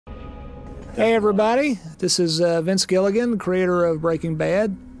Hey everybody, this is Vince Gilligan, creator of Breaking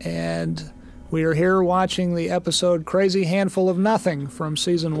Bad, and we are here watching the episode Crazy Handful of Nothing from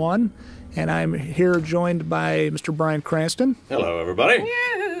Season 1, and I'm here joined by Mr. Bryan Cranston. Hello everybody.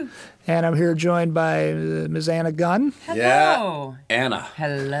 And I'm here joined by Ms. Anna Gunn. Hello. Yeah, Anna.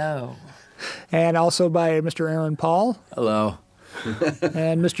 Hello. And also by Mr. Aaron Paul. Hello.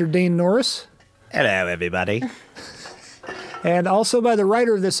 And Mr. Dean Norris. Hello, everybody. And also by the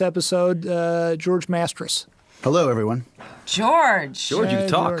writer of this episode, George Mastras. Hello, everyone. George. George, you Hey,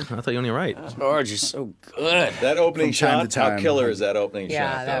 talk. George. I thought you only write. George, you're so good. That opening From time shot, to time. how killer is that opening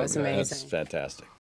Yeah, shot? that was That's amazing. fantastic.